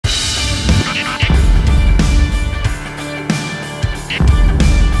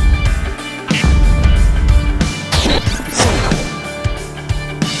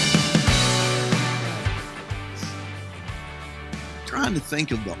trying to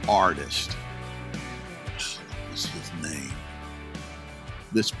think of the artist. What was his name?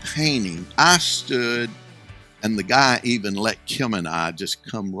 This painting, I stood, and the guy even let Kim and I just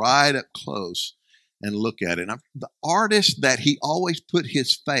come right up close and look at it. And the artist that he always put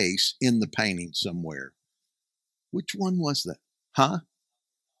his face in the painting somewhere. Which one was that? Huh?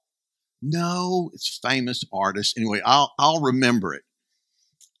 No, it's a famous artist. Anyway, I'll remember it.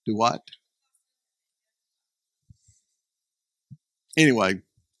 Do what? Anyway,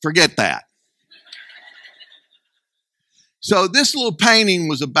 forget that. So this little painting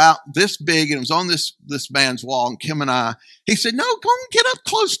was about this big, and it was on this man's wall. And Kim and I, he said, "No, go and get up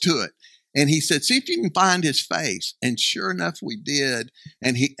close to it." And he said, "See if you can find his face." And sure enough, we did.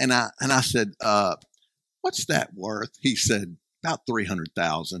 And I said, "What's that worth?" He said, "About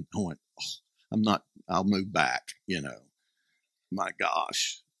 300,000." I went, "Oh, I'll move back, My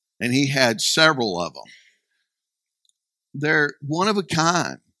gosh. And he had several of them. They're one of a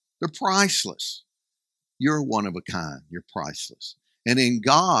kind. They're priceless. You're one of a kind. You're priceless. And in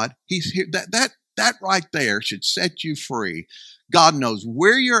God, He's here. That right there should set you free. God knows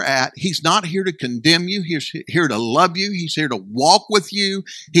where you're at. He's not here to condemn you. He's here to love you. He's here to walk with you.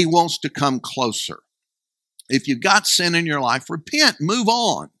 He wants to come closer. If you've got sin in your life, repent, move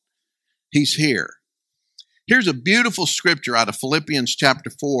on. He's here. Here's a beautiful scripture out of Philippians chapter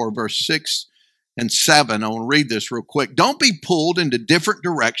 4, verse 6 and 7. I want to read this real quick. Don't be pulled into different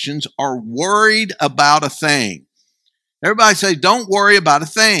directions or worried about a thing. Everybody say, don't worry about a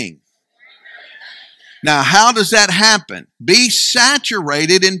thing. Now, how does that happen? Be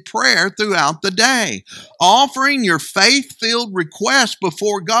saturated in prayer throughout the day, offering your faith-filled requests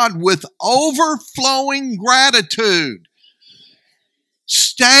before God with overflowing gratitude.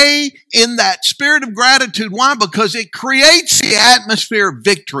 Stay in that spirit of gratitude. Why? Because it creates the atmosphere of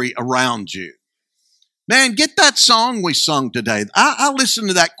victory around you. Man, get that song we sung today. I listen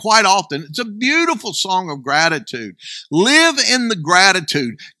to that quite often. It's a beautiful song of gratitude. Live in the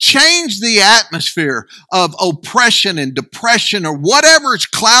gratitude. Change the atmosphere of oppression and depression or whatever is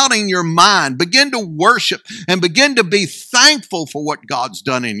clouding your mind. Begin to worship and begin to be thankful for what God's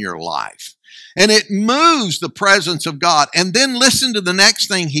done in your life. And it moves the presence of God. And then listen to the next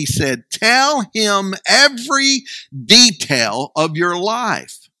thing he said. Tell him every detail of your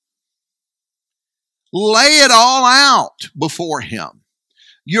life. Lay it all out before him.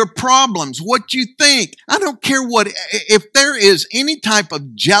 Your problems, what you think. I don't care if there is any type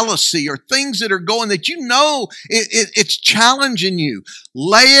of jealousy or things that are going that it's challenging you.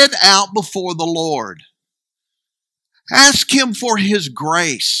 Lay it out before the Lord. Ask him for his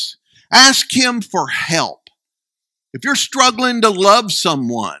grace. Ask him for help. If you're struggling to love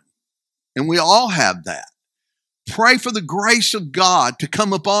someone, and we all have that, pray for the grace of God to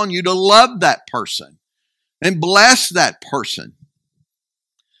come upon you to love that person and bless that person.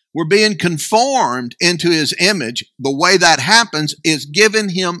 We're being conformed into his image. The way that happens is giving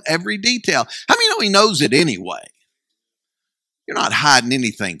him every detail. How many know he knows it anyway? You're not hiding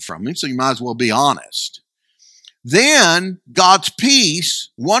anything from him, so you might as well be honest. Then God's peace,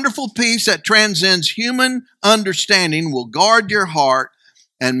 wonderful peace that transcends human understanding, will guard your heart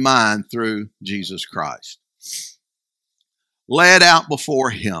and mind through Jesus Christ. Lay it out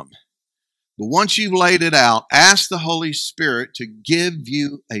before him. But once you've laid it out, ask the Holy Spirit to give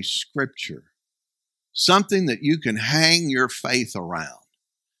you a scripture, something that you can hang your faith around,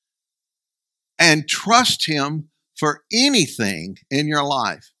 and trust him for anything in your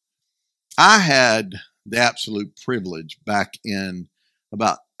life. I had the absolute privilege back in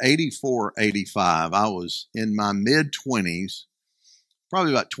about 84, 85. I was in my mid-20s,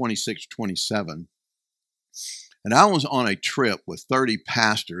 probably about 26, 27. And I was on a trip with 30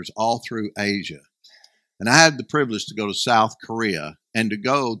 pastors all through Asia. And I had the privilege to go to South Korea and to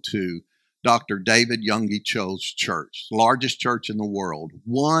go to Dr. David Yonggi Cho's church, the largest church in the world,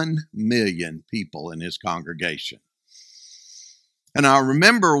 1 million people in his congregation. And I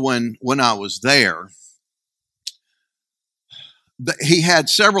remember when I was there, he had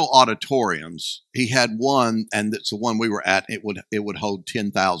several auditoriums. He had one, and it's the one we were at. It would hold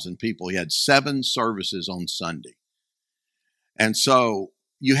 10,000 people. He had 7 services on Sunday. And so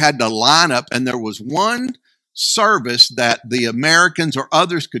you had to line up, and there was one service that the Americans or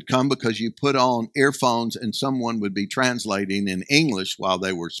others could come because you put on earphones and someone would be translating in English while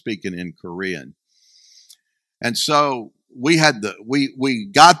they were speaking in Korean. And so we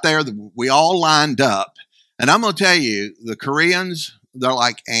got there, we all lined up. And I'm going to tell you, the Koreans, they're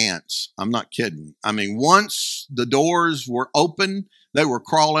like ants. I'm not kidding. I mean, once the doors were open, they were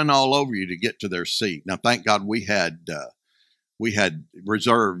crawling all over you to get to their seat. Now, thank God we had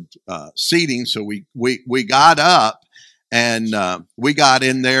reserved seating, so we got up, And we got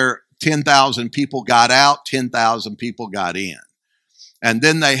in there, 10,000 people got out, 10,000 people got in. And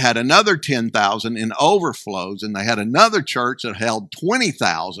then they had another 10,000 in overflows, and they had another church that held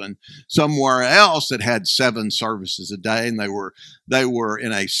 20,000 somewhere else that had 7 services a day. And they were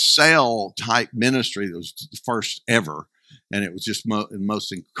in a cell type ministry that was the first ever. And it was just the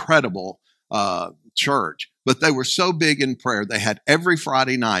most incredible church. But they were so big in prayer. They had every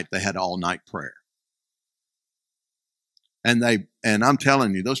Friday night, they had all night prayer. And I'm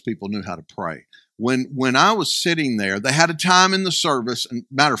telling you, those people knew how to pray. When I was sitting there, they had a time in the service, and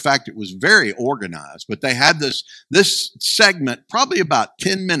matter of fact, it was very organized, but they had this segment, probably about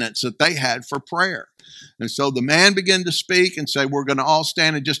 10 minutes, that they had for prayer. And so the man began to speak and say, we're going to all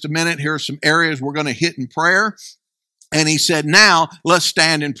stand in just a minute. Here are some areas we're going to hit in prayer. And he said, now let's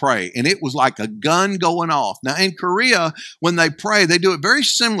stand and pray. And it was like a gun going off. Now in Korea, when they pray, they do it very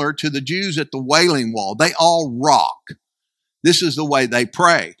similar to the Jews at the Wailing Wall. They all rock. This is the way they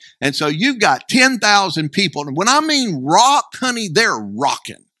pray. And so you've got 10,000 people. And when I mean rock, honey, they're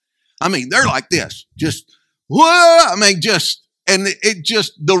rocking. I mean, they're like this, just, whoa, I mean, just, and it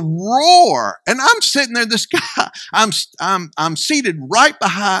just, the roar. And I'm sitting there, this guy, I'm seated right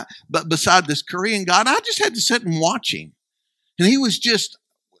beside this Korean guy. And I just had to sit and watch him. And he was just,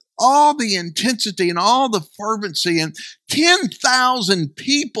 all the intensity and all the fervency, and 10,000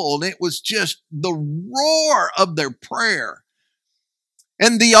 people. And it was just the roar of their prayer.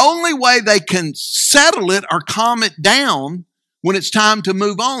 And the only way they can settle it or calm it down when it's time to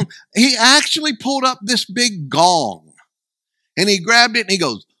move on, he actually pulled up this big gong and he grabbed it and he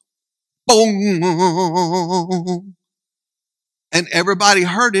goes, boom. And everybody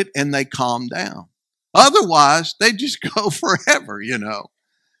heard it and they calmed down. Otherwise, they just go forever, you know.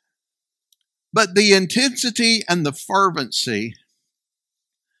 But the intensity and the fervency,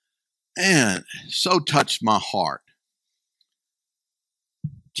 man, so touched my heart.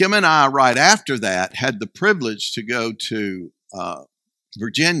 Kim and I, right after that, had the privilege to go to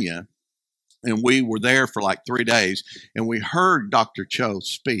Virginia, and we were there for like 3 days, and we heard Dr. Cho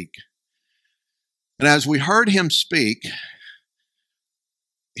speak. And as we heard him speak,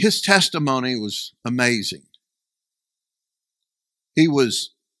 his testimony was amazing. He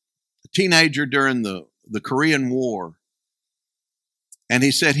was a teenager during the Korean War, and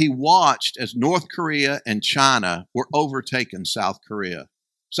he said he watched as North Korea and China were overtaking South Korea.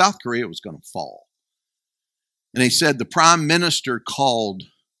 South Korea was going to fall. And he said the prime minister called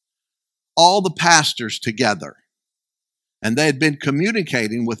all the pastors together. And they had been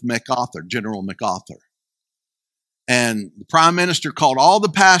communicating with MacArthur, General MacArthur. And the prime minister called all the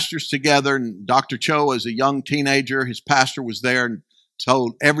pastors together. And Dr. Cho, as a young teenager, his pastor was there and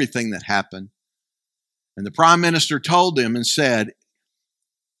told everything that happened. And the prime minister told him and said,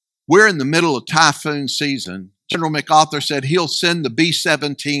 we're in the middle of typhoon season. General MacArthur said he'll send the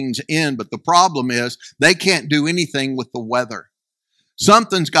B-17s in, but the problem is they can't do anything with the weather.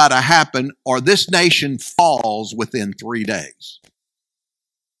 Something's got to happen or this nation falls within 3 days.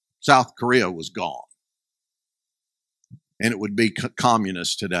 South Korea was gone. And it would be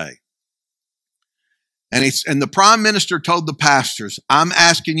communist today. And the prime minister told the pastors, I'm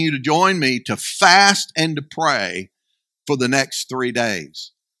asking you to join me to fast and to pray for the next 3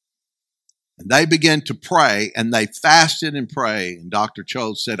 days. And they began to pray, and they fasted and prayed. And Dr.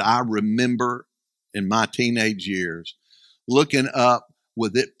 Cho said, I remember in my teenage years looking up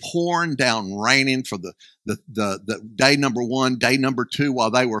with it pouring down, raining for the day number 1, day number 2, while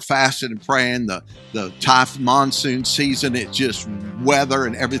they were fasting and praying, the typhoon monsoon season, it just weather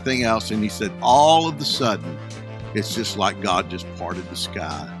and everything else. And he said, all of a sudden, it's just like God just parted the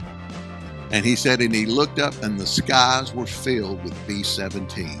sky. And he said, and he looked up and the skies were filled with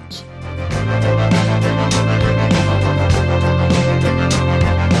B-17s.